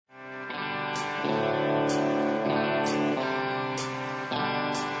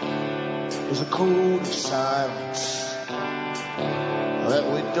There's a code of silence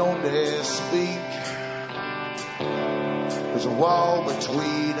that we don't dare speak. There's a wall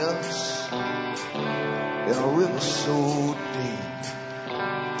between us and a river so deep.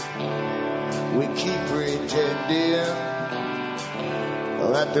 We keep pretending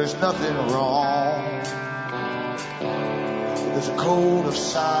that there's nothing wrong. There's a code of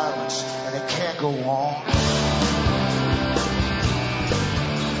silence and it can't go on.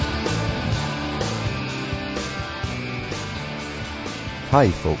 Hi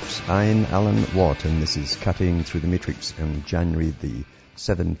folks, I'm Alan Watt and this is Cutting Through the Matrix on January the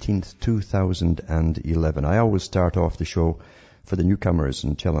 17th, 2011. I always start off the show for the newcomers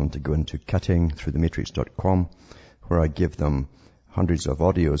and tell them to go into cuttingthroughthematrix.com, where I give them hundreds of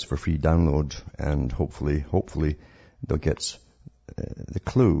audios for free download, and hopefully they'll get the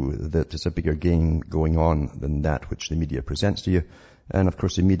clue that there's a bigger game going on than that which the media presents to you. And of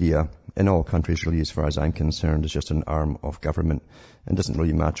course the media in all countries, really, as far as I'm concerned, is just an arm of government. It doesn't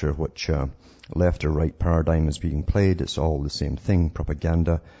really matter which left or right paradigm is being played. It's all the same thing,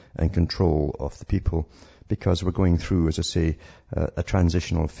 propaganda and control of the people. Because we're going through, as I say, a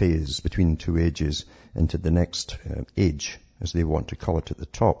transitional phase between two ages into the next age, as they want to call it at the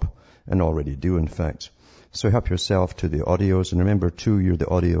top, and already do, in fact. So help yourself to the audios, and remember too, you're the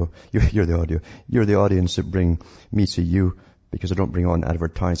audience that bring me to you, because I don't bring on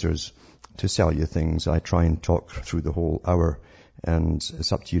advertisers to sell you things. I try and talk through the whole hour, and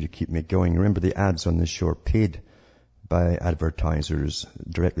it's up to you to keep me going. Remember, the ads on this show are paid by advertisers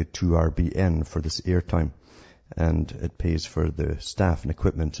directly to RBN for this airtime, and it pays for the staff and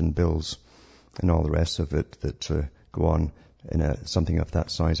equipment and bills and all the rest of it that go on in something of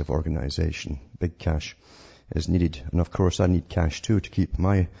that size of organization. Big cash is needed. And of course I need cash too to keep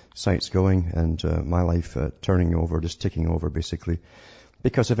my sites going and my life turning over, just ticking over basically.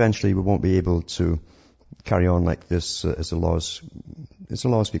 Because eventually we won't be able to carry on like this as the laws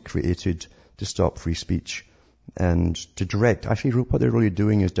get created to stop free speech and to direct. Actually, what they're really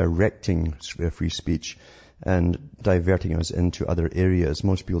doing is directing free speech and diverting us into other areas.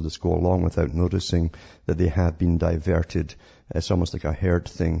 Most people just go along without noticing that they have been diverted. It's almost like a herd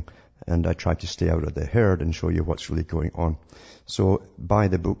thing. And I try to stay out of the herd and show you what's really going on. So buy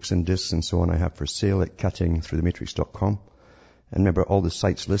the books and discs and so on I have for sale at cuttingthroughthematrix.com. And remember, all the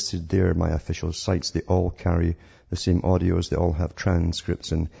sites listed there, my official sites, they all carry the same audios. They all have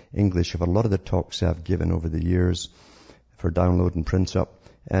transcripts in English of a lot of the talks I've given over the years for download and print up.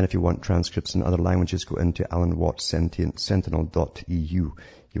 And if you want transcripts in other languages, go into alanwattsentinel.eu.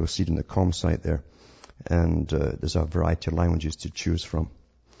 You will see it in the com site there. And there's a variety of languages to choose from.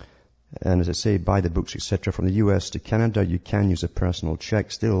 And as I say, buy the books, etc. From the US to Canada, you can use a personal check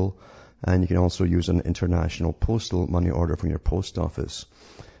still, and you can also use an international postal money order from your post office.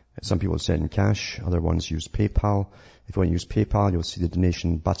 Some people send cash, other ones use PayPal. If you want to use PayPal, you'll see the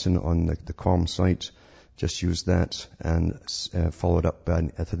donation button on the com site. Just use that and follow it up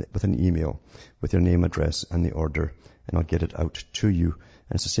with an email with your name, address, and the order, and I'll get it out to you.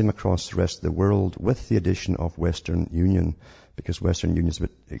 And it's the same across the rest of the world with the addition of Western Union, because Western Union is a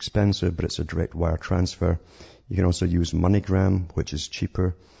bit expensive, but it's a direct wire transfer. You can also use MoneyGram, which is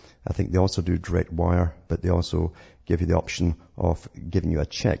cheaper. I think they also do direct wire, but they also give you the option of giving you a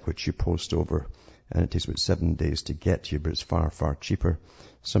check, which you post over. And it takes about 7 days to get to you, but it's far, far cheaper.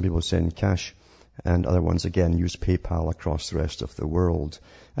 Some people send cash, and other ones, again, use PayPal across the rest of the world.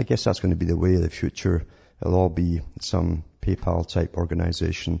 I guess that's going to be the way of the future. It'll all be some PayPal-type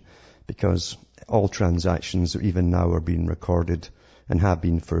organization, because all transactions, even now, are being recorded and have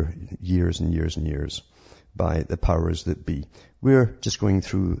been for years and years and years by the powers that be. We're just going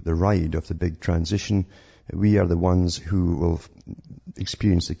through the ride of the big transition. We are the ones who will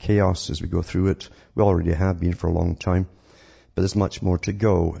experience the chaos as we go through it. We already have been for a long time, but there's much more to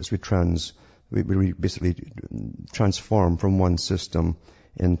go as we basically transform from one system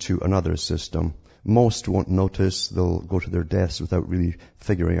into another system. Most won't notice. They'll go to their deaths without really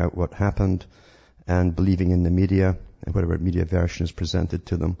figuring out what happened and believing in the media and whatever media version is presented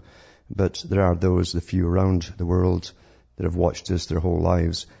to them. But there are those, the few around the world, that have watched this their whole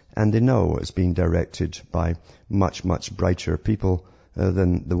lives, and they know it's being directed by much, much brighter people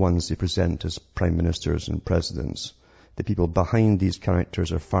than the ones they present as prime ministers and presidents. The people behind these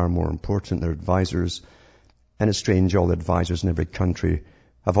characters are far more important. They're advisors. And it's strange, all the advisors in every country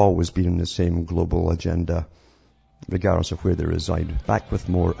have always been in the same global agenda, regardless of where they reside. Back with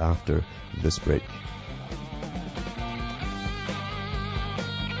more after this break.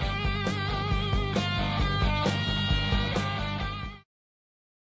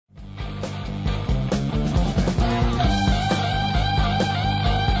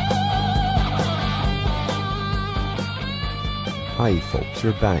 Hi folks,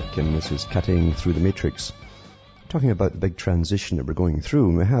 we're back and this is Cutting Through the Matrix. Talking about the big transition that we're going through,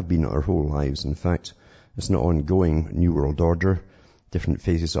 and we have been our whole lives. In fact, it's an ongoing New World Order, different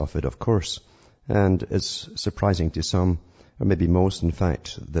phases of it of course. And it's surprising to some, or maybe most in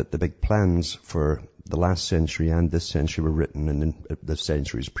fact, that the big plans for the last century and this century were written in the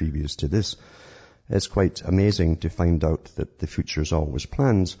centuries previous to this. It's quite amazing to find out that the future is always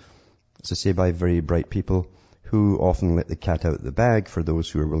planned, as I say, by very bright people who often let the cat out of the bag for those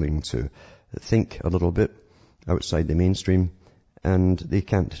who are willing to think a little bit outside the mainstream, and they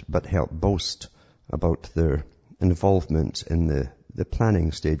can't but help boast about their involvement in the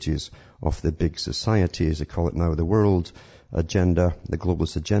planning stages of the big society, as they call it now, the world agenda, the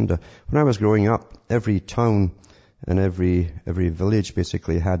globalist agenda. When I was growing up, every town and every village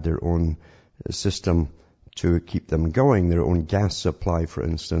basically had their own system to keep them going, their own gas supply, for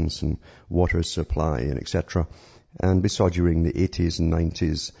instance, and water supply, and etc. And we saw during the 80s and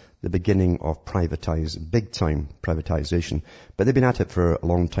 90s the beginning of big-time privatization. But they've been at it for a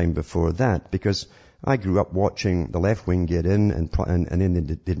long time before that, because I grew up watching the left wing get in and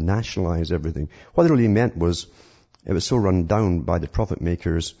then they nationalize everything. What it really meant was it was so run down by the profit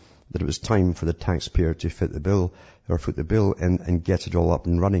makers that it was time for the taxpayer to foot the bill and get it all up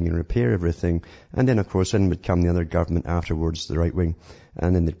and running and repair everything. And then, of course, in would come the other government afterwards, the right wing,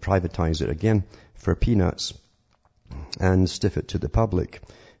 and then they'd privatize it again for peanuts and stiff it to the public.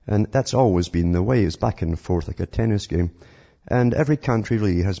 And that's always been the way. It's back and forth like a tennis game. And every country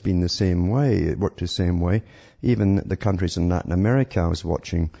really has been the same way. It worked the same way. Even the countries in Latin America, I was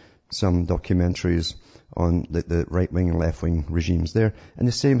watching some documentaries on the right-wing and left-wing regimes there, and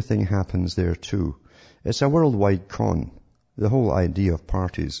the same thing happens there too. It's a worldwide con. The whole idea of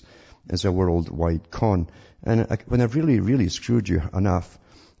parties is a worldwide con. And when they've really, really screwed you enough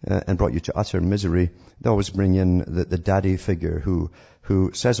and brought you to utter misery, they always bring in the daddy figure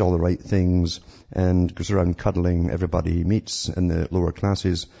who says all the right things and goes around cuddling everybody he meets in the lower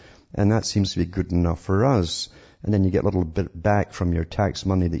classes, and that seems to be good enough for us. And then you get a little bit back from your tax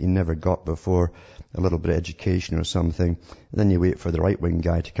money that you never got before, a little bit of education or something. And then you wait for the right-wing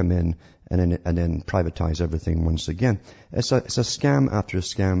guy to come in and then privatize everything once again. It's a scam after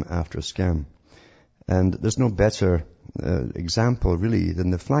scam after scam. And there's no better example really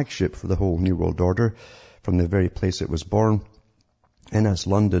than the flagship for the whole New World Order from the very place it was born. And that's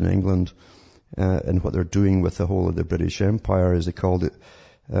London, England, and what they're doing with the whole of the British Empire, as they called it,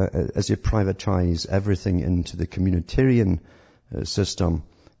 as they privatize everything into the communitarian system.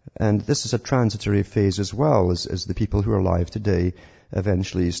 And this is a transitory phase as well, as the people who are alive today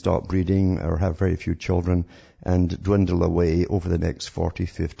eventually stop breeding or have very few children and dwindle away over the next 40,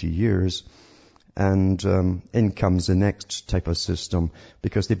 50 years. And in comes the next type of system,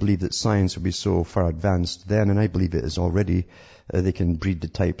 because they believe that science will be so far advanced then, and I believe it is already. They can breed the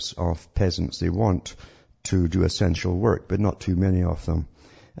types of peasants they want to do essential work, but not too many of them.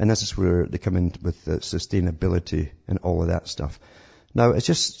 And this is where they come in with the sustainability and all of that stuff. Now, it's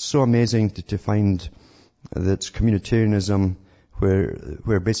just so amazing to find that communitarianism,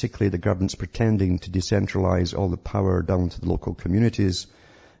 where basically the government's pretending to decentralize all the power down to the local communities.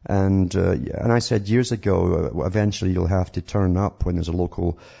 And I said years ago, eventually you'll have to turn up when there's a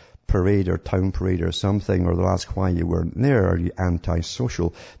local parade or town parade or something, or they'll ask why you weren't there. Are you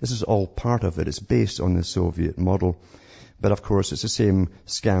anti-social? This is all part of it. It's based on the Soviet model. But of course, it's the same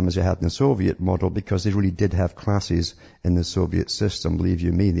scam as you had in the Soviet model, because they really did have classes in the Soviet system. Believe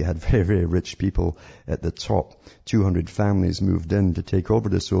you me, they had very, very rich people at the top. 200 families moved in to take over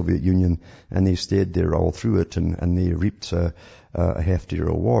the Soviet Union, and they stayed there all through it, and they reaped a hefty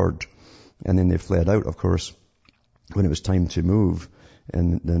reward. And then they fled out, of course, when it was time to move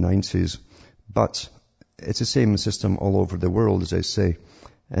in the 90s. But it's the same system all over the world, as I say.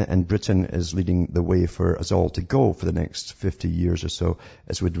 And Britain is leading the way for us all to go for the next 50 years or so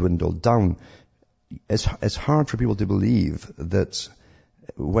as we dwindle down. It's hard for people to believe that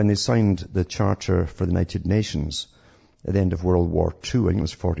when they signed the Charter for the United Nations at the end of World War II, I think it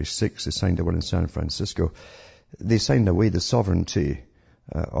was 46, they signed the one in San Francisco, they signed away the sovereignty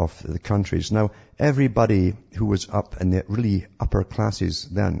of the countries. Now, everybody who was up in the really upper classes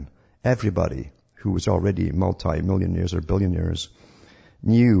then, everybody who was already multi-millionaires or billionaires,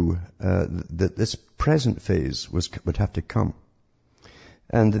 knew that this present phase would have to come.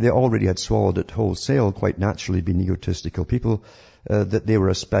 And they already had swallowed it wholesale, quite naturally, being egotistical people, that they were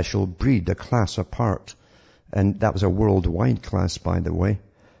a special breed, a class apart. And that was a worldwide class, by the way.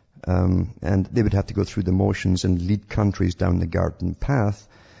 And they would have to go through the motions and lead countries down the garden path,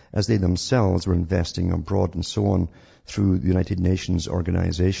 as they themselves were investing abroad and so on through the United Nations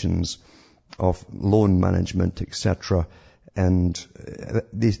organizations of loan management, etc., And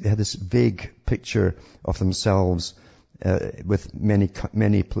they had this vague picture of themselves with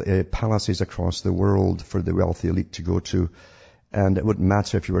many palaces across the world for the wealthy elite to go to. And it wouldn't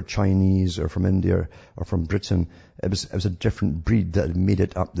matter if you were Chinese or from India or from Britain. It was a different breed that had made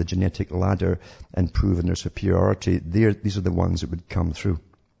it up the genetic ladder and proven their superiority. These are the ones that would come through.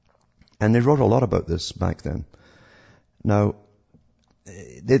 And they wrote a lot about this back then. Now,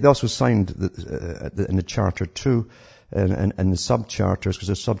 they also signed in the Charter too, and the sub-charters, because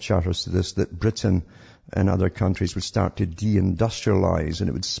there's sub-charters to this, that Britain and other countries would start to deindustrialize, and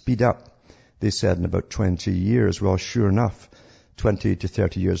it would speed up, they said, in about 20 years. Well, sure enough, 20 to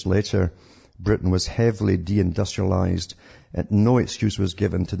 30 years later, Britain was heavily deindustrialized, and no excuse was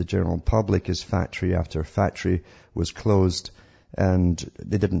given to the general public as factory after factory was closed. And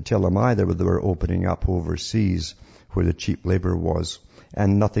they didn't tell them either whether they were opening up overseas where the cheap labor was.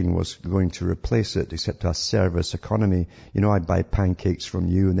 And nothing was going to replace it except a service economy. You know, I buy pancakes from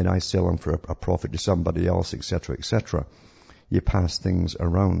you and then I sell them for a profit to somebody else, etc., etc. You pass things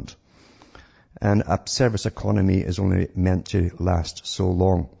around. And a service economy is only meant to last so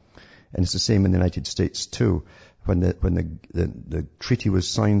long. And it's the same in the United States too. When the treaty was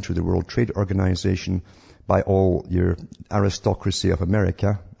signed through the World Trade Organization by all your aristocracy of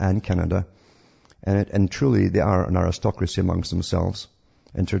America and Canada, and truly they are an aristocracy amongst themselves,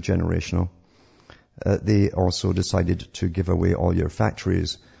 intergenerational. They also decided to give away all your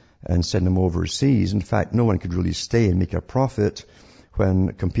factories and send them overseas. In fact, no one could really stay and make a profit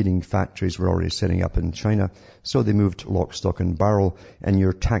when competing factories were already setting up in China. So they moved lock, stock and barrel, and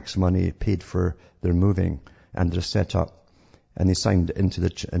your tax money paid for their moving and their setup. And they signed into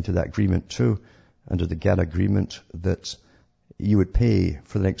that agreement too, under the GATT agreement, that you would pay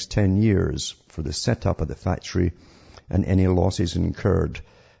for the next 10 years for the setup of the factory and any losses incurred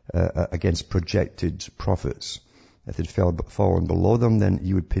against projected profits. If they'd fallen below them, then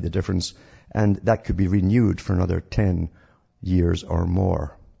you would pay the difference, and that could be renewed for another 10 years or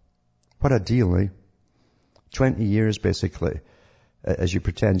more. What a deal, eh? 20 years basically, as you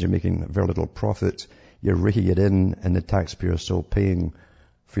pretend you're making very little profit, you're raking it in, and the taxpayer is still paying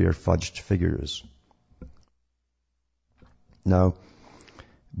for your fudged figures. Now,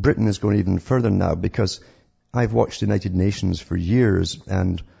 Britain is going even further now, because I've watched the United Nations for years,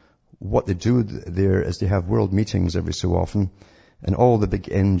 and what they do there is they have world meetings every so often, and all the big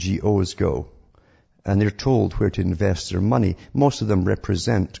NGOs go, and they're told where to invest their money. Most of them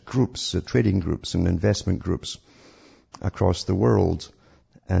represent groups, trading groups and investment groups across the world,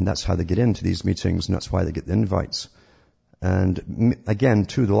 and that's how they get into these meetings, and that's why they get the invites. And again,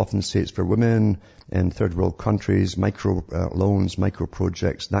 too, they'll often say it's for women in third world countries, micro loans, micro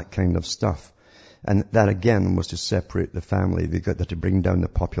projects, that kind of stuff. And that again was to separate the family. They got to bring down the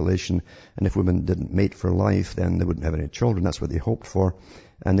population. And if women didn't mate for life, then they wouldn't have any children. That's what they hoped for.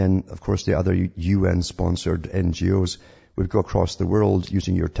 And then, of course, the other UN-sponsored NGOs would go across the world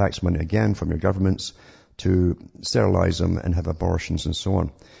using your tax money again from your governments to sterilize them and have abortions and so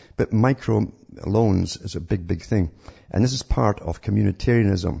on. But micro loans is a big, big thing. And this is part of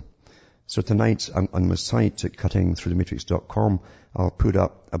communitarianism. So tonight on my site at cuttingthroughthematrix.com, I'll put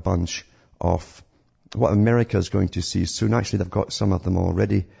up a bunch of what America is going to see soon. Actually, they've got some of them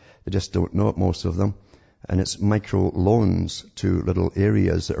already. They just don't know it, most of them. And it's micro loans to little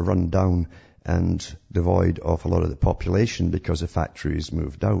areas that are run down and devoid of a lot of the population because the factories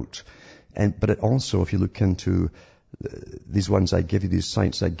moved out. But it also, if you look into these ones I give you, these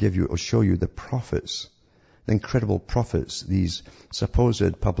sites I give you, it will show you the profits, the incredible profits these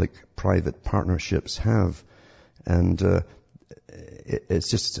supposed public-private partnerships have. And it's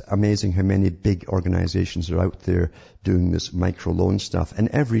just amazing how many big organizations are out there doing this micro-loan stuff. And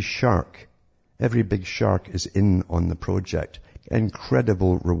every big shark is in on the project.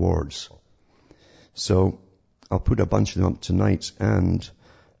 Incredible rewards. So I'll put a bunch of them up tonight, and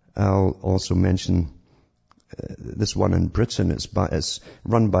I'll also mention this one in Britain. It's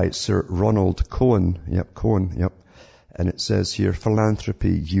run by Sir Ronald Cohen. Cohen. And it says here,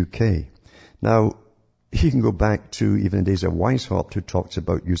 Philanthropy UK. Now, you can go back to even the days of Weishaupt, who talked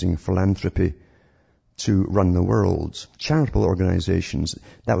about using philanthropy to run the world. Charitable organizations,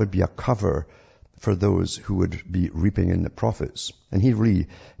 that would be a cover for those who would be reaping in the profits. And he really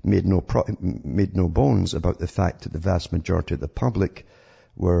made no bones about the fact that the vast majority of the public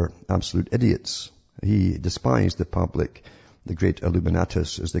were absolute idiots. He despised the public, the great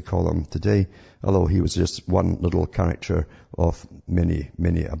Illuminatus, as they call them today, although he was just one little character of many,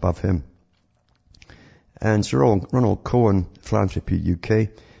 many above him. And Sir Ronald Cohen, Philanthropy UK,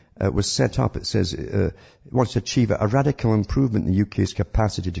 was set up. It says it wants to achieve a radical improvement in the UK's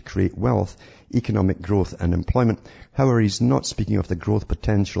capacity to create wealth, economic growth and employment. However, he's not speaking of the growth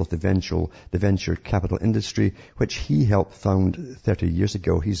potential of the venture capital industry, which he helped found 30 years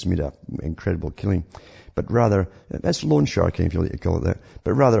ago. He's made an incredible killing. But rather, that's loan sharking if you like to call it that,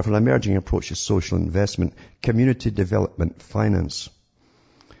 but rather of an emerging approach to social investment, community development finance.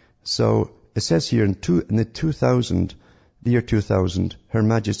 So it says here in the year 2000, Her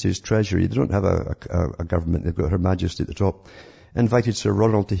Majesty's Treasury, they don't have a government, they've got Her Majesty at the top, invited Sir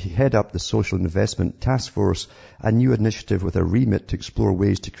Ronald to head up the Social Investment Task Force, a new initiative with a remit to explore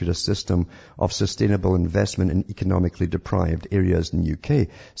ways to create a system of sustainable investment in economically deprived areas in the UK.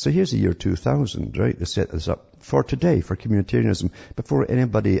 So here's the year 2000, right? They set this up for today, for communitarianism, before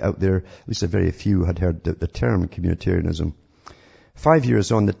anybody out there, at least a very few, had heard the term communitarianism. 5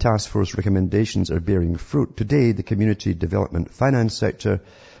 years on, the task force recommendations are bearing fruit. Today, the community development finance sector,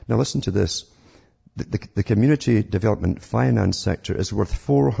 now listen to this, the community development finance sector is worth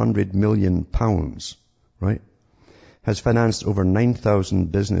 £400 million, right? Has financed over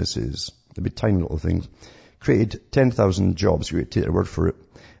 9,000 businesses, they'll be tiny little things, created 10,000 jobs, we take their word for it,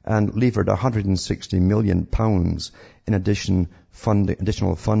 and levered £160 million in additional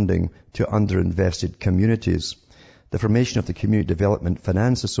funding to underinvested communities. The formation of the Community Development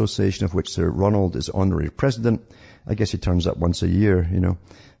Finance Association, of which Sir Ronald is honorary president, I guess he turns up once a year,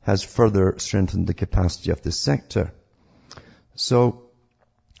 has further strengthened the capacity of this sector. So,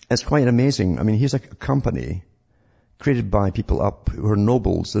 it's quite amazing. I mean, here's a company created by people up who are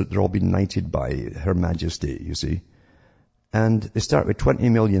nobles, they're all been knighted by Her Majesty, you see. And they start with £20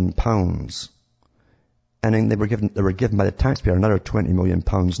 million. And then they were given by the taxpayer another £20 million.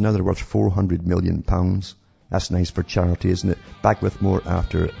 Now they're worth £400 million. That's nice for charity, isn't it? Back with more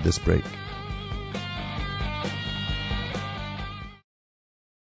after this break.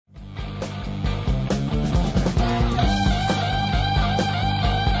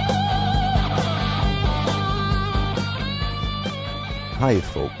 Hi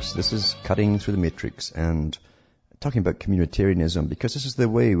folks, this is Cutting Through the Matrix and talking about communitarianism, because this is the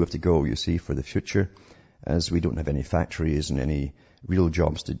way we have to go, you see, for the future, as we don't have any factories and any real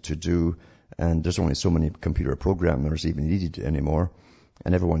jobs to do, and there's only so many computer programmers even needed anymore,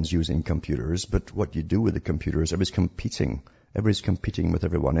 and everyone's using computers. But what you do with the computers, everybody's competing with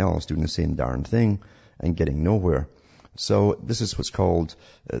everyone else, doing the same darn thing and getting nowhere. So this is what's called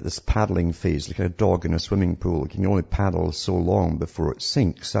this paddling phase, like a dog in a swimming pool. It can only paddle so long before it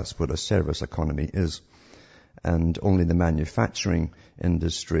sinks. That's what a service economy is. And only the manufacturing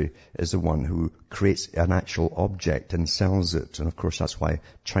industry is the one who creates an actual object and sells it. And of course that's why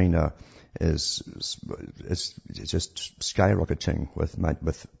China is just skyrocketing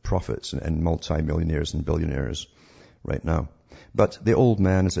with profits and multi-millionaires and billionaires right now. But the old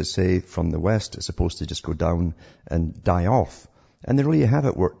man, as I say, from the West is supposed to just go down and die off. And they really have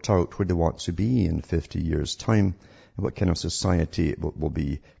it worked out where they want to be in 50 years' time, and what kind of society will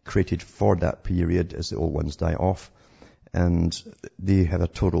be created for that period as the old ones die off. And they have a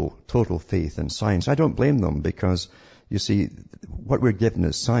total faith in science. I don't blame them, because, you see, what we're given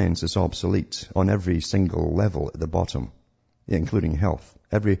as science is obsolete on every single level at the bottom, including health.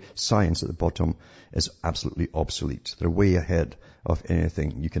 Every science at the bottom is absolutely obsolete. They're way ahead of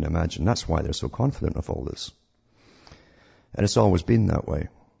anything you can imagine. That's why they're so confident of all this. And it's always been that way.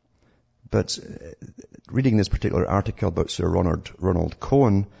 But reading this particular article about Sir Ronald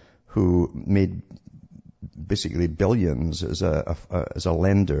Cohen, who made basically billions as a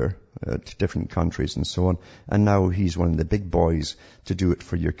lender to different countries and so on, and now he's one of the big boys to do it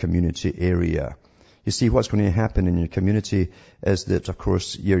for your community area. You see, what's going to happen in your community is that, of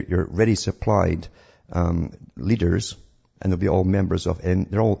course, you're ready supplied leaders, and they'll be all members of,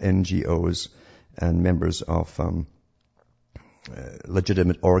 they're all NGOs and members of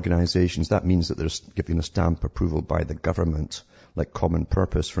legitimate organizations. That means that they're giving a stamp approval by the government, like Common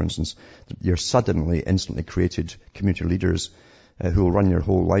Purpose, for instance. You're instantly created community leaders who will run your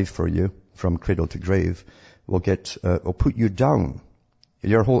whole life for you from cradle to grave, will put you down.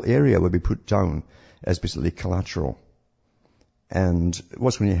 Your whole area will be put down as basically collateral. And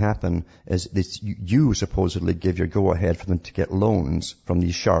what's going to happen is this, you supposedly give your go-ahead for them to get loans from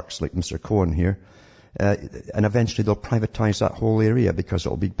these sharks like Mr. Cohen here, and eventually they'll privatize that whole area because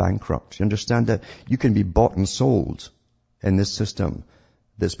it'll be bankrupt. You understand that? You can be bought and sold in this system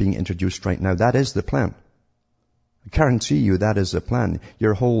that's being introduced right now. That is the plan. I guarantee you that is the plan.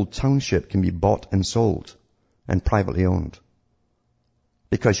 Your whole township can be bought and sold and privately owned,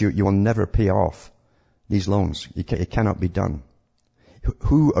 because you will never pay off these loans. It cannot be done.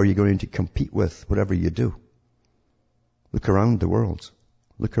 Who are you going to compete with, whatever you do? Look around the world.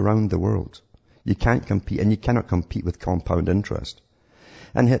 Look around the world. You can't compete, and you cannot compete with compound interest.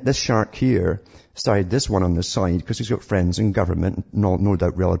 And this shark here started this one on the side because he's got friends in government, no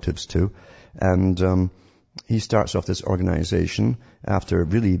doubt relatives too. And he starts off this organization after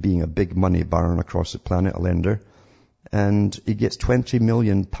really being a big money baron across the planet, a lender. And he gets £20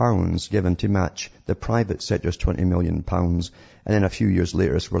 million given to match the private sector's £20 million. And then a few years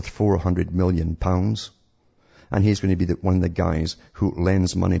later, it's worth £400 million. And he's going to be one of the guys who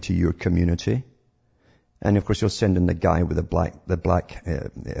lends money to your community. And of course, you'll send in the guy with the black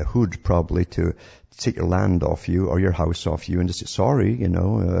hood probably to take your land off you or your house off you and just say, sorry,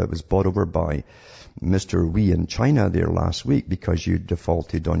 it was bought over by Mr. Wee in China there last week because you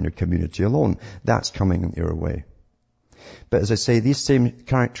defaulted on your community loan. That's coming your way. But as I say, these same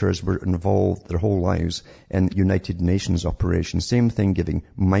characters were involved their whole lives in United Nations operations. Same thing, giving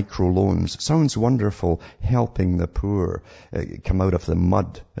microloans. Sounds wonderful, helping the poor come out of the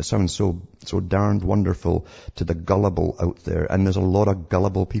mud. It sounds so darned wonderful to the gullible out there. And there's a lot of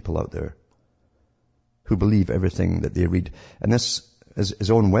gullible people out there who believe everything that they read. And this is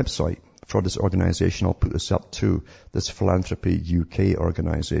his own website for this organization. I'll put this up too. This Philanthropy UK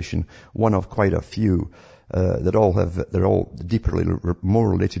organization, one of quite a few. They're all deeply more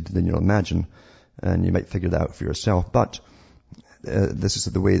related than you'll imagine, and you might figure that out for yourself. But this is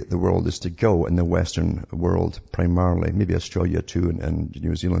the way that the world is to go in the Western world primarily, maybe Australia too, and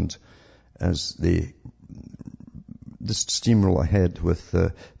New Zealand, as they just steamroll ahead with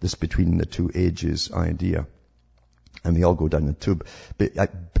this between the two ages idea. And we all go down the tube. But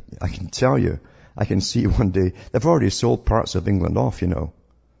I can tell you, I can see one day, they've already sold parts of England off,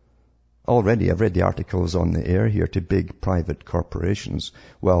 Already, I've read the articles on the air here to big private corporations.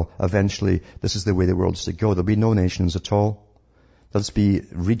 Well, eventually, this is the way the world's to go. There'll be no nations at all. There'll just be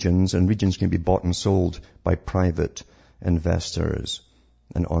regions, and regions can be bought and sold by private investors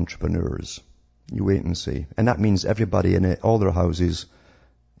and entrepreneurs. You wait and see. And that means everybody in it, all their houses,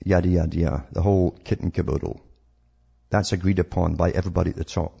 yada, yada, yada, the whole kit and caboodle. That's agreed upon by everybody at the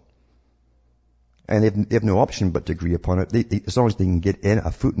top. And they have no option but to agree upon it. As long as they can get in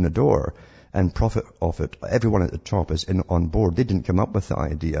a foot in the door and profit off it, everyone at the top is on board. They didn't come up with the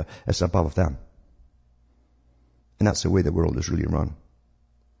idea. It's above them. And that's the way the world is really run.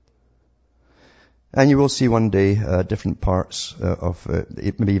 And you will see one day different parts of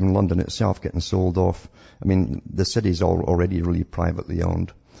maybe even London itself getting sold off. I mean, the city's already really privately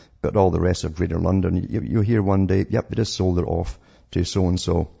owned. But all the rest of Greater London, you hear one day, yep, they just sold it off to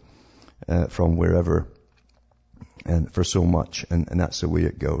so-and-so. From wherever, and for so much, and that's the way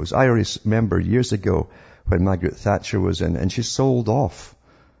it goes. I already remember years ago when Margaret Thatcher was in, and she sold off,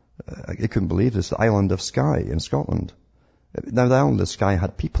 I couldn't believe this, the island of Skye in Scotland. Now the island of Skye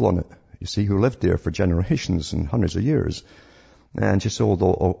had people on it, you see, who lived there for generations and hundreds of years, and she sold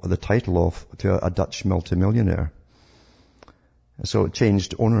all the title off to a Dutch multimillionaire. So it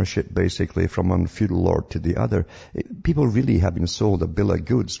changed ownership basically from one feudal lord to the other. People really have been sold a bill of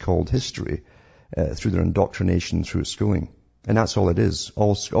goods called history through their indoctrination through schooling. And that's all it is.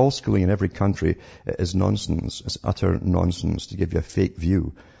 All schooling in every country is nonsense. It's utter nonsense to give you a fake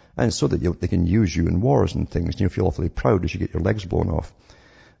view. And it's so that they can use you in wars and things. You feel awfully proud as you get your legs blown off.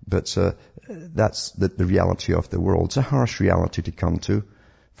 But that's the reality of the world. It's a harsh reality to come to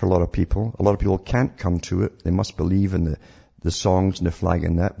for a lot of people. A lot of people can't come to it. They must believe in the songs and the flag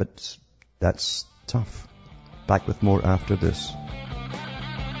and that, but that's tough. Back with more after this.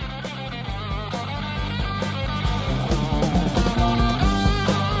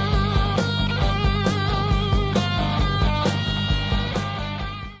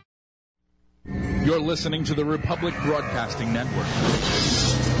 You're listening to the Republic Broadcasting Network,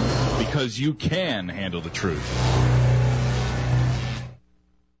 because you can handle the truth.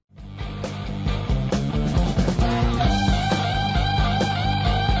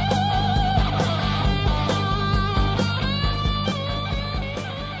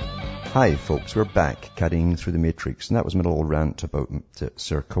 Hi folks, we're back cutting through the matrix, and that was my little rant about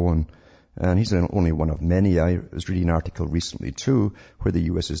Sir Cohen, and he's only one of many. I was reading an article recently too where the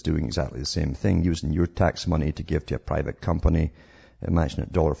US is doing exactly the same thing, using your tax money to give to a private company, imagine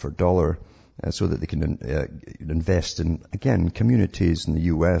it dollar for dollar, so that they can invest in, again, communities in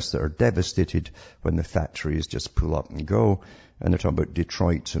the US that are devastated when the factories just pull up and go, and they're talking about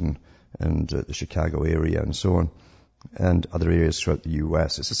Detroit and the Chicago area and so on, and other areas throughout the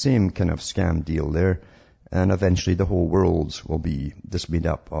US. It's the same kind of scam deal there. And eventually the whole world will be just made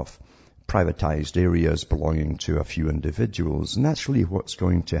up of privatized areas belonging to a few individuals. And that's really what's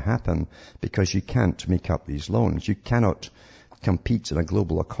going to happen, because you can't make up these loans. You cannot compete in a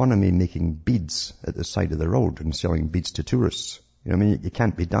global economy making beads at the side of the road and selling beads to tourists. You know what I mean? It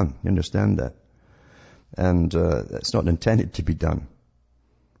can't be done. You understand that? And it's not intended to be done.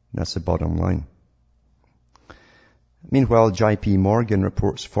 That's the bottom line. Meanwhile, JP Morgan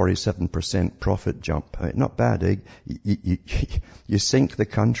reports 47% profit jump. Not bad, eh? You sink the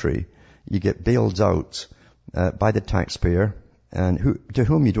country, you get bailed out by the taxpayer, and to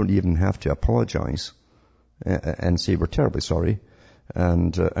whom you don't even have to apologize and say we're terribly sorry,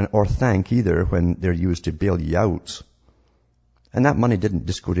 and or thank either when they're used to bail you out. And that money didn't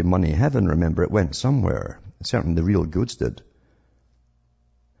just go to money heaven, remember, it went somewhere. Certainly the real goods did.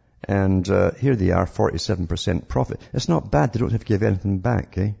 And here they are, 47% profit. It's not bad. They don't have to give anything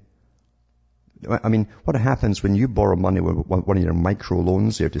back, eh? I mean, what happens when you borrow money with one of your micro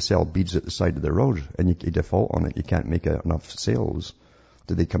loans there to sell beads at the side of the road and you default on it, you can't make enough sales?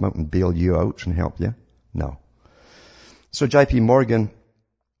 Do they come out and bail you out and help you? No. So JP Morgan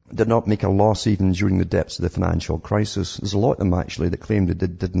did not make a loss even during the depths of the financial crisis. There's a lot of them actually that claimed they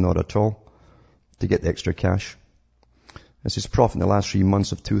did not at all to get the extra cash. As his profit in the last 3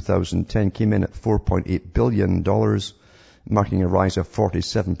 months of 2010 came in at $4.8 billion, marking a rise of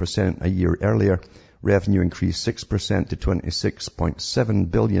 47% a year earlier. Revenue increased 6% to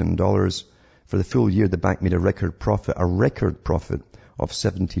 $26.7 billion. For the full year, the bank made a record profit of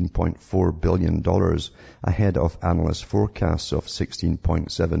 $17.4 billion, ahead of analyst forecasts of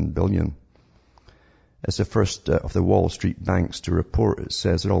 $16.7 billion. As the first of the Wall Street banks to report, it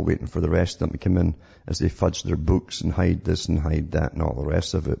says they're all waiting for the rest of them to come in as they fudge their books and hide this and hide that and all the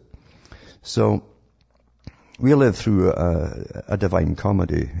rest of it. So we live through a divine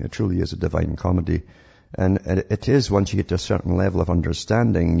comedy. It truly is a divine comedy. And it is, once you get to a certain level of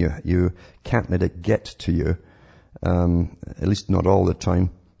understanding, you can't let it get to you, at least not all the time,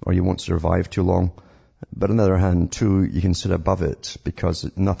 or you won't survive too long. But on the other hand, too, you can sit above it because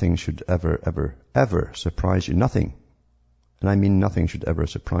nothing should ever surprise you. Nothing. And I mean nothing should ever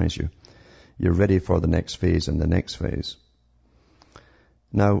surprise you. You're ready for the next phase and the next phase.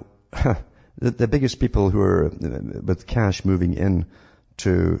 Now, the biggest people who are with cash moving in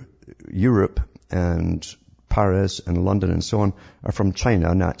to Europe and Paris and London and so on are from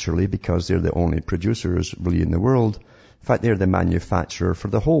China, naturally, because they're the only producers really in the world. In fact, they're the manufacturer for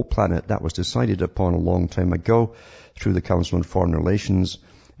the whole planet. That was decided upon a long time ago through the Council on Foreign Relations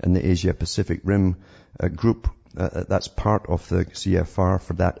and the Asia-Pacific Rim group. That's part of the CFR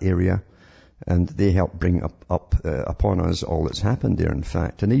for that area. And they help bring up upon us all that's happened there, in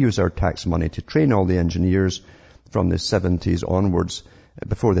fact. And they use our tax money to train all the engineers from the 70s onwards,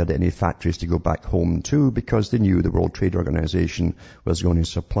 before they had any factories to go back home to, because they knew the World Trade Organization was going to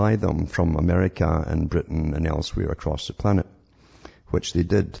supply them from America and Britain and elsewhere across the planet, which they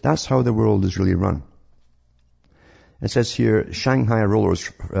did. That's how the world is really run. It says here, Shanghai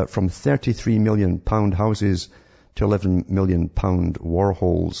rollers from 33 million pound houses to 11 million pound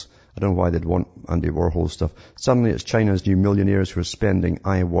Warhols. I don't know why they'd want Andy Warhol stuff. Suddenly it's China's new millionaires who are spending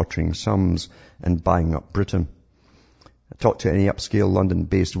eye-watering sums and buying up Britain. Talk to any upscale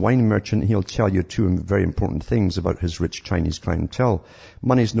London-based wine merchant, he'll tell you two very important things about his rich Chinese clientele.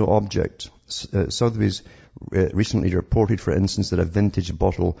 Money is no object. Sotheby's recently reported, for instance, that a vintage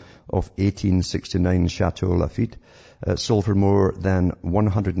bottle of 1869 Chateau Lafite sold for more than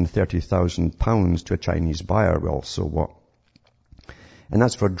 £130,000 to a Chinese buyer. Well, so what? And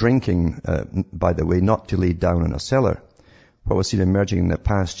that's for drinking, by the way, not to lay down in a cellar. What was seen emerging in the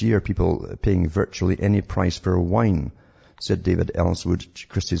past year, people paying virtually any price for wine, said David Ellswood,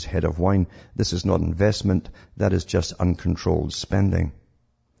 Christie's head of wine. This is not investment. That is just uncontrolled spending.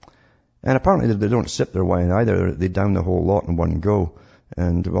 And apparently they don't sip their wine either. They down the whole lot in one go.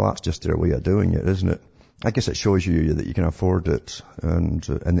 And, well, that's just their way of doing it, isn't it? I guess it shows you that you can afford it and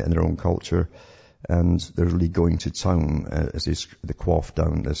in their own culture. And they're really going to town as they quaff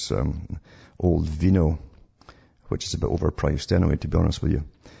down this old vino, which is a bit overpriced anyway, to be honest with you.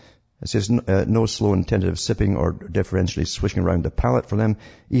 It says no slow and tentative sipping or differentially swishing around the palate for them,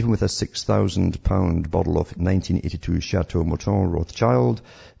 even with a £6,000 bottle of 1982 Chateau Mouton Rothschild.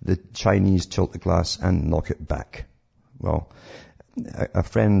 The Chinese tilt the glass and knock it back. Well, a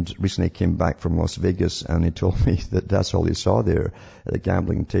friend recently came back from Las Vegas and he told me that that's all he saw there at the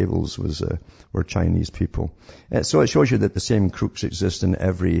gambling tables were Chinese people. So it shows you that the same crooks exist in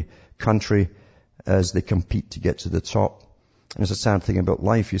every country as they compete to get to the top. And it's a sad thing about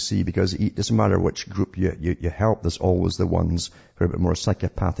life, you see, because it doesn't matter which group you help, there's always the ones who are a bit more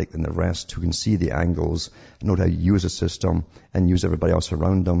psychopathic than the rest, who can see the angles, know how to use a system and use everybody else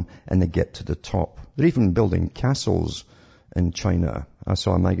around them, and they get to the top. They're even building castles in China. I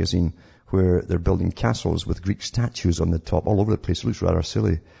saw a magazine where they're building castles with Greek statues on the top all over the place. It looks rather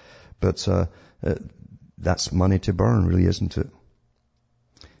silly. But that's money to burn, really, isn't it?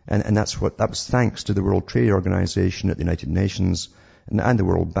 And that was thanks to the World Trade Organization at the United Nations and the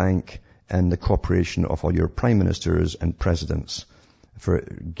World Bank and the cooperation of all your prime ministers and presidents for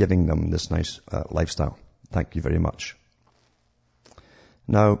giving them this nice lifestyle. Thank you very much.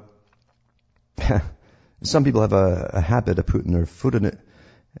 Now, some people have a habit of putting their foot in it,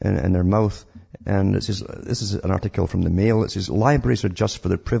 in their mouth, and it says, this is an article from the Mail. It says, libraries are just for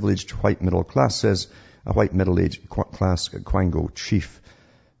the privileged white middle class, says a white middle-aged class Quango chief.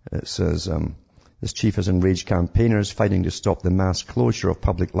 It says, this chief has enraged campaigners fighting to stop the mass closure of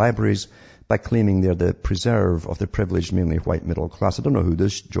public libraries by claiming they're the preserve of the privileged, mainly white middle class. I don't know who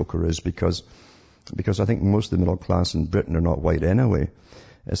this joker is because I think most of the middle class in Britain are not white anyway.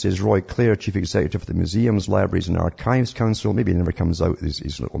 It says Roy Clare, Chief Executive of the Museums, Libraries and Archives Council, maybe he never comes out,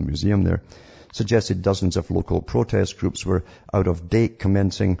 his little museum there, suggested dozens of local protest groups were out of date,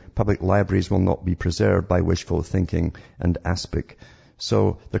 commenting public libraries will not be preserved by wishful thinking and aspic.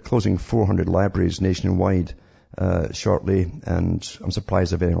 So they're closing 400 libraries nationwide shortly, and I'm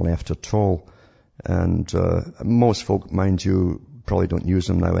surprised if any left at all. And most folk, mind you, probably don't use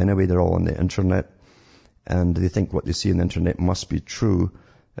them now anyway. They're all on the internet, and they think what they see on the internet must be true.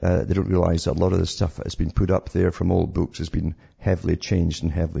 They don't realize that a lot of the stuff that has been put up there from old books has been heavily changed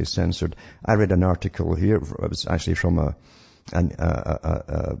and heavily censored. I read an article here. It was actually from one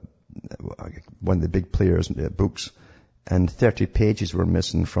of the big players' books, and 30 pages were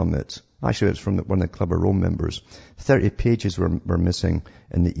missing from it. Actually, it was from one of the Club of Rome members. 30 pages were missing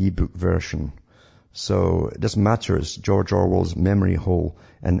in the e-book version. So it doesn't matter. It's George Orwell's memory hole,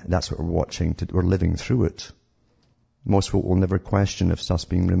 and that's what we're watching. We're living through it. Most folk will never question if stuff's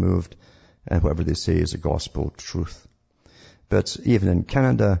being removed, and whatever they say is a gospel truth. But even in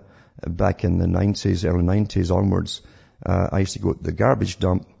Canada, back in the 90s, early 90s onwards, I used to go to the garbage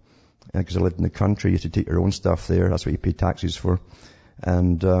dump, because I lived in the country. You had to take your own stuff there. That's what you pay taxes for.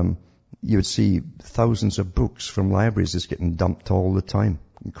 And you would see thousands of books from libraries just getting dumped all the time.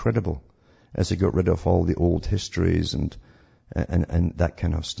 Incredible. As they got rid of all the old histories and that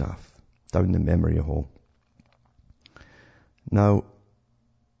kind of stuff down the memory hole. Now,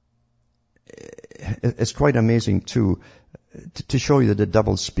 it's quite amazing too, to show you the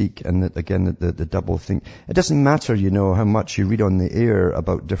double speak and that, again, the double think. It doesn't matter, how much you read on the air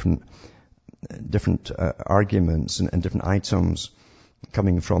about different arguments and different items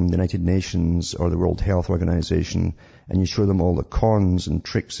coming from the United Nations or the World Health Organization, and you show them all the cons and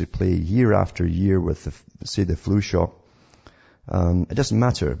tricks they play year after year with, the flu shot. It doesn't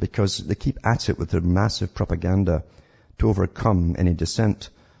matter, because they keep at it with their massive propaganda to overcome any dissent.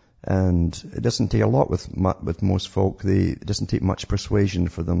 And it doesn't take a lot with most folk. It doesn't take much persuasion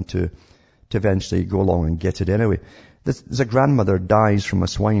for them to eventually go along and get it anyway. There's a grandmother dies from a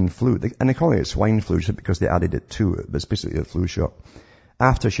swine flu, and they call it swine flu because they added it to it, but it's basically a flu shot,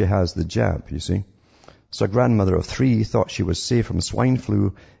 after she has the jab, you see. So a grandmother of 3 thought she was safe from swine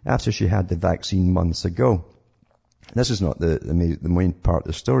flu after she had the vaccine months ago. This is not the main part of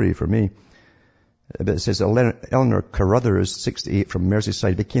the story for me. But it says Eleanor Carruthers, 68, from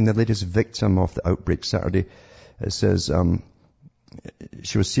Merseyside, became the latest victim of the outbreak Saturday. It says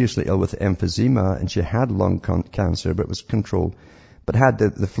she was seriously ill with emphysema, and she had lung cancer, but it was controlled. But had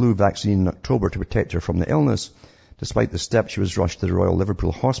the flu vaccine in October to protect her from the illness. Despite the step, she was rushed to the Royal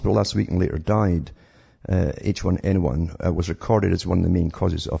Liverpool Hospital last week and later died. H1N1 was recorded as one of the main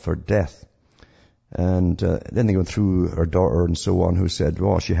causes of her death. And then they go through her daughter and so on, who said,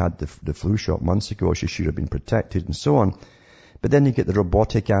 well, she had the flu shot months ago, she should have been protected and so on. But then you get the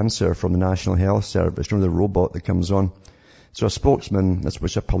robotic answer from the National Health Service, the robot that comes on. So a spokesman,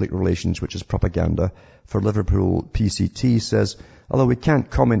 which is public relations, which is propaganda, for Liverpool PCT says, although we can't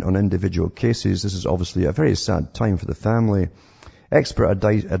comment on individual cases, this is obviously a very sad time for the family. Expert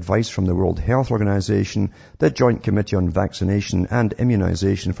advice from the World Health Organization, the Joint Committee on Vaccination and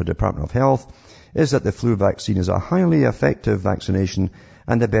Immunization for the Department of Health, is that the flu vaccine is a highly effective vaccination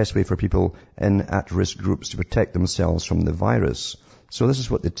and the best way for people in at-risk groups to protect themselves from the virus. So this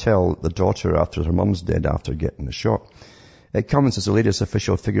is what they tell the daughter after her mum's dead after getting the shot. It comes as the latest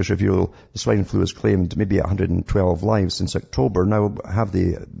official figures reveal the swine flu has claimed maybe 112 lives since October. Now, have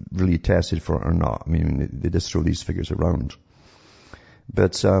they really tested for it or not? I mean, they just throw these figures around.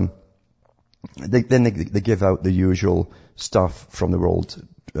 But they give out the usual stuff from the World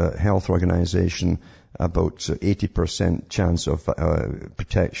Health Organization about 80% chance of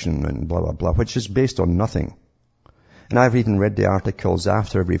protection and blah, blah, blah, which is based on nothing. And I've even read the articles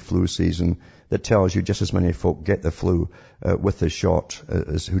after every flu season that tells you just as many folk get the flu with the shot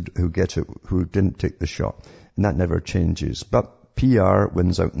as who didn't take the shot. And that never changes. But PR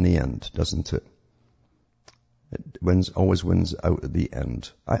wins out in the end, doesn't it? always wins out at the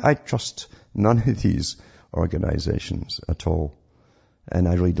end. I trust none of these organizations at all. And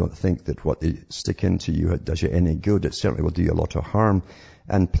I really don't think that what they stick into you does you any good. It certainly will do you a lot of harm.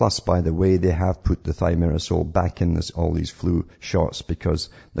 And plus, by the way, they have put the thimerosal back in all these flu shots because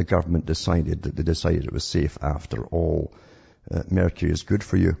the government decided it was safe after all. Mercury is good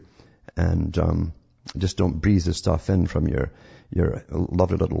for you. And just don't breathe the stuff in from your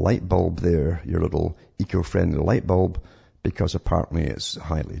lovely little light bulb there, your little eco-friendly light bulb, because apparently it's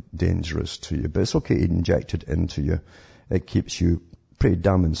highly dangerous to you. But it's okay to inject it into you. It keeps you pretty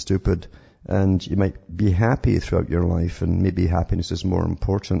dumb and stupid, and you might be happy throughout your life, and maybe happiness is more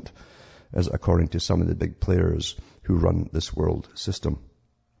important, as according to some of the big players who run this world system.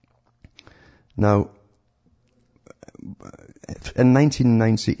 Now, in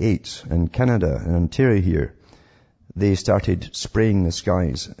 1998, in Canada, in Ontario here, they started spraying the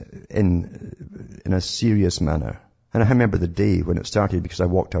skies in a serious manner. And I remember the day when it started because I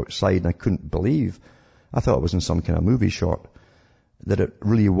walked outside and I couldn't believe, I thought it was in some kind of movie shot, that it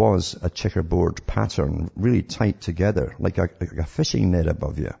really was a checkerboard pattern, really tight together, like a fishing net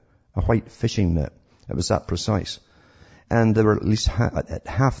above you, a white fishing net. It was that precise. And they were at least at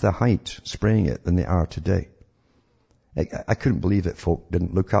half the height spraying it than they are today. I couldn't believe it. Folk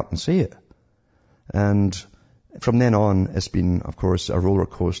didn't look up and see it. And from then on, it's been, of course, a roller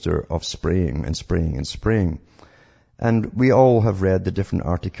coaster of spraying and spraying and spraying. And we all have read the different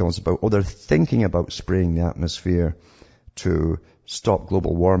articles about, they're thinking about spraying the atmosphere to stop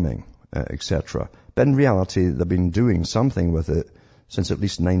global warming, etc. But in reality, they've been doing something with it since at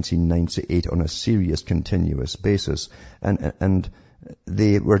least 1998 on a serious, continuous basis. And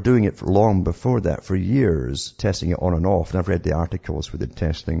they were doing it for long before that, for years, testing it on and off. And I've read the articles where they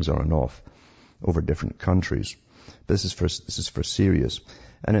test things on and off over different countries. But this is for serious.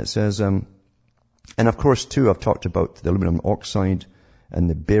 And it says, and of course, too, I've talked about the aluminum oxide and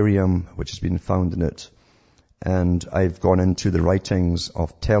the barium, which has been found in it. And I've gone into the writings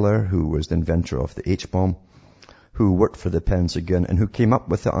of Teller, who was the inventor of the H-bomb, who worked for the Pentagon and who came up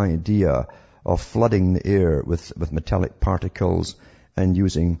with the idea of flooding the air with metallic particles and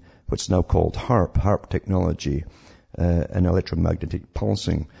using what's now called HAARP technology, and electromagnetic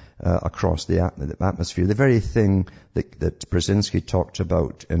pulsing across the atmosphere. The very thing that Brzezinski talked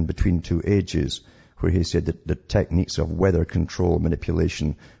about in Between Two Ages, where he said that the techniques of weather control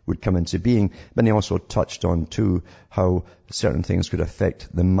manipulation would come into being. But he also touched on, too, how certain things could affect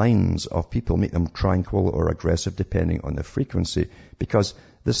the minds of people, make them tranquil or aggressive depending on the frequency, because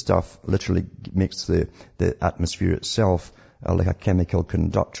this stuff literally makes the atmosphere itself like a chemical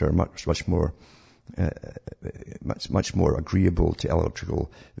conductor, much more agreeable to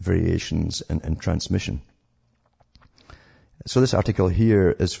electrical variations and transmission. So this article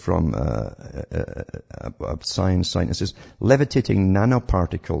here is from Science. It says, levitating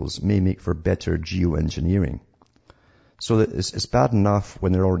nanoparticles may make for better geoengineering. So it's bad enough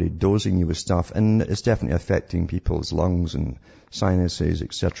when they're already dosing you with stuff, and it's definitely affecting people's lungs and sinuses,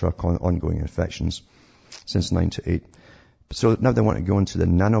 etc., ongoing infections since 98. So now they want to go into the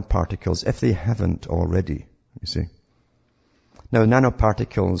nanoparticles, if they haven't already, you see. Now,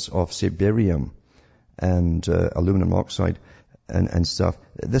 nanoparticles of, say, barium and aluminum oxide and stuff,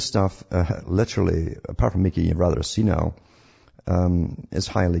 this stuff literally, apart from making you rather senile, is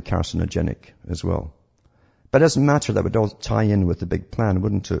highly carcinogenic as well. But it doesn't matter, that would all tie in with the big plan,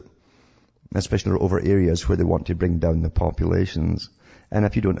 wouldn't it? Especially over areas where they want to bring down the populations. And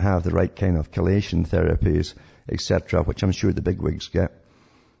if you don't have the right kind of chelation therapies, etc., which I'm sure the bigwigs get,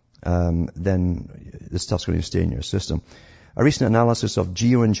 then this stuff's going to stay in your system. A recent analysis of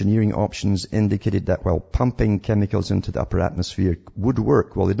geoengineering options indicated that while pumping chemicals into the upper atmosphere would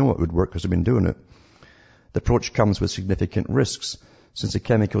work, well, they know it would work because they've been doing it, the approach comes with significant risks. Since the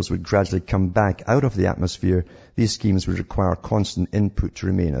chemicals would gradually come back out of the atmosphere, these schemes would require constant input to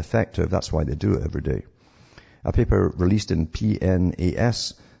remain effective. That's why they do it every day. A paper released in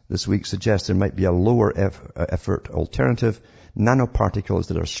PNAS this week suggests there might be a lower effort alternative, nanoparticles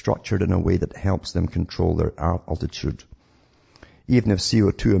that are structured in a way that helps them control their altitude. Even if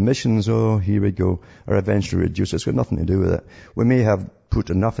CO2 emissions, here we go, are eventually reduced, it's got nothing to do with it. We may have put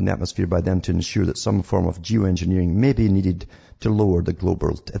enough in the atmosphere by then to ensure that some form of geoengineering may be needed to lower the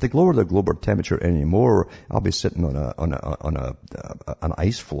global. If they lower the global temperature anymore, I'll be sitting on an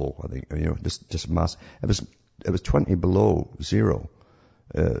ice floe. I think, just mass. It was 20 below zero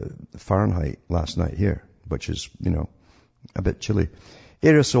Fahrenheit last night here, which is a bit chilly.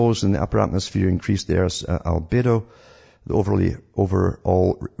 Aerosols in the upper atmosphere increase the Earth's albedo, the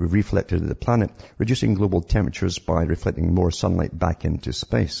overall reflected to the planet, reducing global temperatures by reflecting more sunlight back into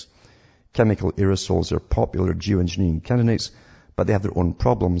space. Chemical aerosols are popular geoengineering candidates, but they have their own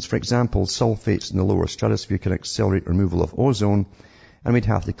problems. For example, sulfates in the lower stratosphere can accelerate removal of ozone, and we'd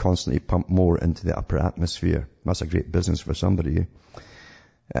have to constantly pump more into the upper atmosphere. That's a great business for somebody.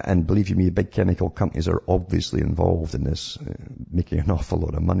 And believe you me, big chemical companies are obviously involved in this, making an awful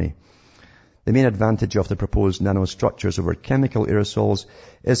lot of money. The main advantage of the proposed nanostructures over chemical aerosols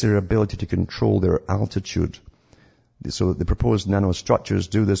is their ability to control their altitude. So the proposed nanostructures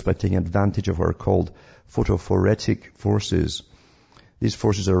do this by taking advantage of what are called photophoretic forces. These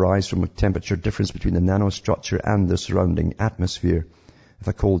forces arise from a temperature difference between the nanostructure and the surrounding atmosphere. If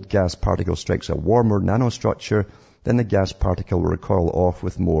a cold gas particle strikes a warmer nanostructure, then the gas particle will recoil off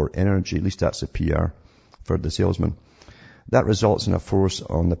with more energy. At least that's a PR for the salesman. That results in a force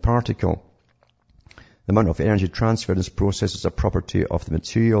on the particle. The amount of energy transferred in this process is a property of the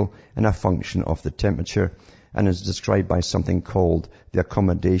material and a function of the temperature, and is described by something called the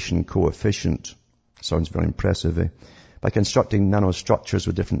accommodation coefficient. Sounds very impressive, eh? By constructing nanostructures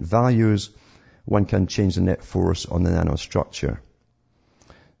with different values, one can change the net force on the nanostructure.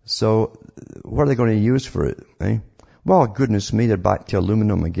 So, what are they going to use for it, eh? Well, goodness me, they're back to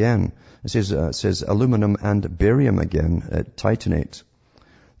aluminum again. It says aluminum and barium again, titanate.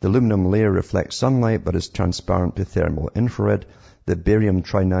 The aluminum layer reflects sunlight but is transparent to thermal infrared. The barium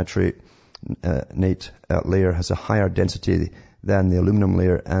trinitrate layer has a higher density than the aluminum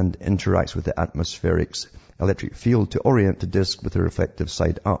layer and interacts with the atmospheric electric field to orient the disk with the reflective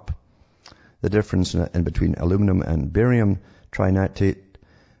side up. The difference in between aluminum and barium trinitrate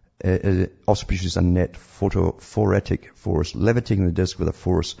also produces a net photophoretic force, levitating the disk with a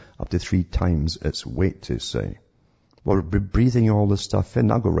force up to 3 times its weight, they say. Well, we're breathing all this stuff in.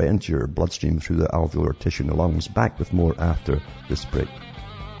 That'll go right into your bloodstream through the alveolar tissue in the lungs. Back with more after this break.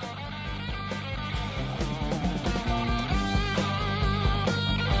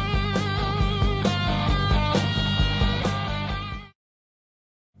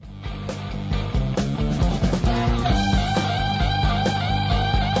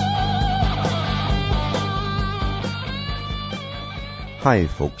 Hi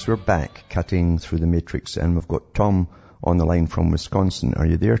folks, we're back cutting through the matrix, and we've got Tom on the line from Wisconsin. Are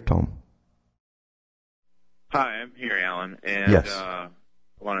you there, Tom? Hi, I'm here, Alan, and yes. I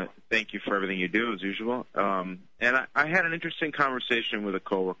want to thank you for everything you do, as usual. And I had an interesting conversation with a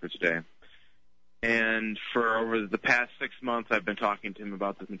coworker today, and for over the past 6 months, I've been talking to him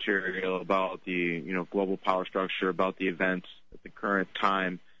about this material, about the global power structure, about the events at the current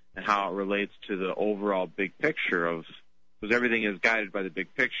time, and how it relates to the overall big picture of. Because everything is guided by the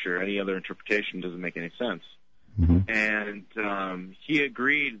big picture. Any other interpretation doesn't make any sense. Mm-hmm. And he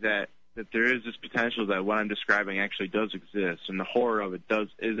agreed that there is this potential that what I'm describing actually does exist, and the horror of it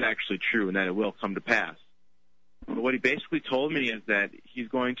is actually true, and that it will come to pass. But what he basically told me is that he's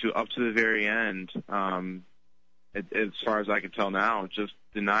going to, up to the very end, as far as I can tell now, just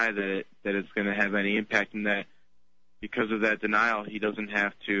deny that it's going to have any impact, and that because of that denial, he doesn't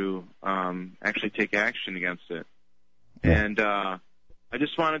have to actually take action against it. And I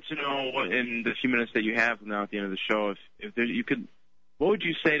just wanted to know, in the few minutes that you have now at the end of the show, if you could, what would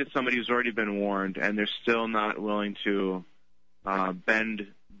you say to somebody who's already been warned and they're still not willing to bend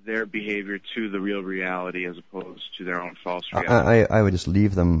their behavior to the real reality as opposed to their own false reality? I would just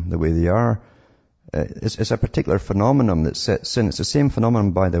leave them the way they are. It's a particular phenomenon that sets in. It's the same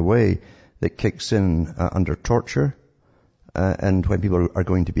phenomenon, by the way, that kicks in under torture and when people are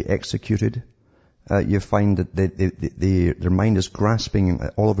going to be executed. You find that their mind is grasping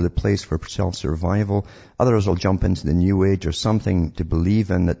all over the place for self-survival. Others will jump into the New Age or something to believe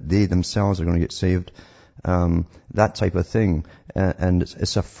in that they themselves are going to get saved. That type of thing. And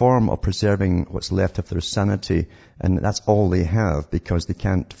it's a form of preserving what's left of their sanity. And that's all they have because they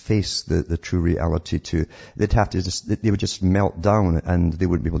can't face the true reality they would just melt down and they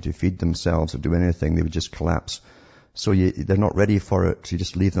wouldn't be able to feed themselves or do anything. They would just collapse. So they're not ready for it. So you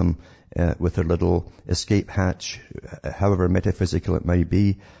just leave them with their little escape hatch, however metaphysical it may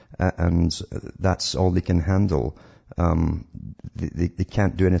be, and that's all they can handle. They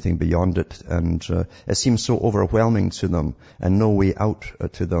can't do anything beyond it, and it seems so overwhelming to them, and no way out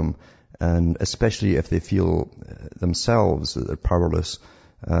to them, and especially if they feel themselves that they're powerless,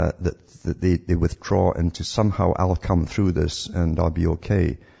 that they withdraw into somehow I'll come through this and I'll be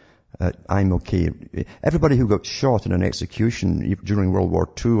okay. I'm okay. Everybody who got shot in an execution during World War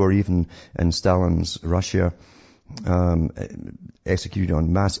II or even in Stalin's Russia, executed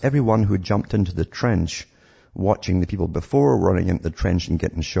en masse, everyone who jumped into the trench watching the people before running into the trench and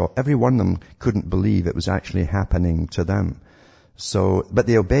getting shot, every one of them couldn't believe it was actually happening to them. So, but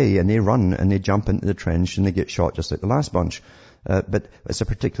they obey and they run and they jump into the trench and they get shot just like the last bunch. But it's a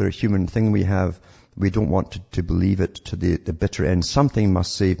particular human thing we have. We don't want to believe it to the bitter end. Something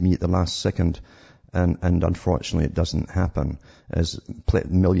must save me at the last second. And unfortunately it doesn't happen, as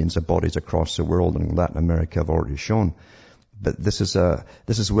millions of bodies across the world and Latin America have already shown. But this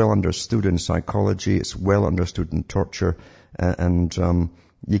is well understood in psychology. It's well understood in torture.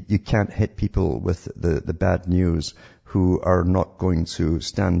 You can't hit people with the bad news who are not going to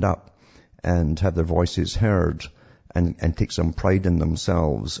stand up and have their voices heard and take some pride in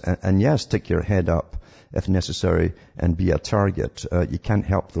themselves. And yes, stick your head up if necessary and be a target. You can't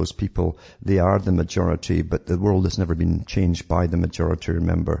help those people. They are the majority, but the world has never been changed by the majority,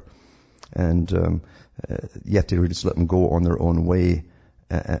 remember. And you have to really just let them go on their own way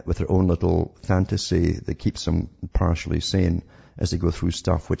with their own little fantasy that keeps them partially sane as they go through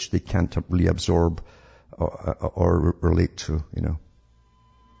stuff which they can't really absorb or relate to, you know.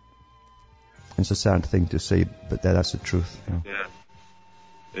 It's a sad thing to say, but that's the truth. You know?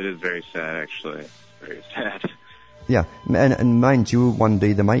 Yeah. It is very sad, actually. Very sad. Yeah, and mind you, one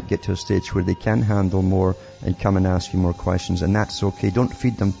day they might get to a stage where they can handle more and come and ask you more questions, and that's okay. Don't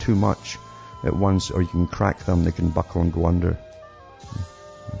feed them too much at once, or you can crack them, they can buckle and go under.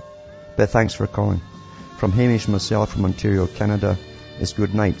 But thanks for calling. From Hamish and myself from Ontario, Canada, it's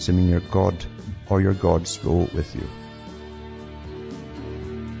good night. I mean, your God or your gods go with you.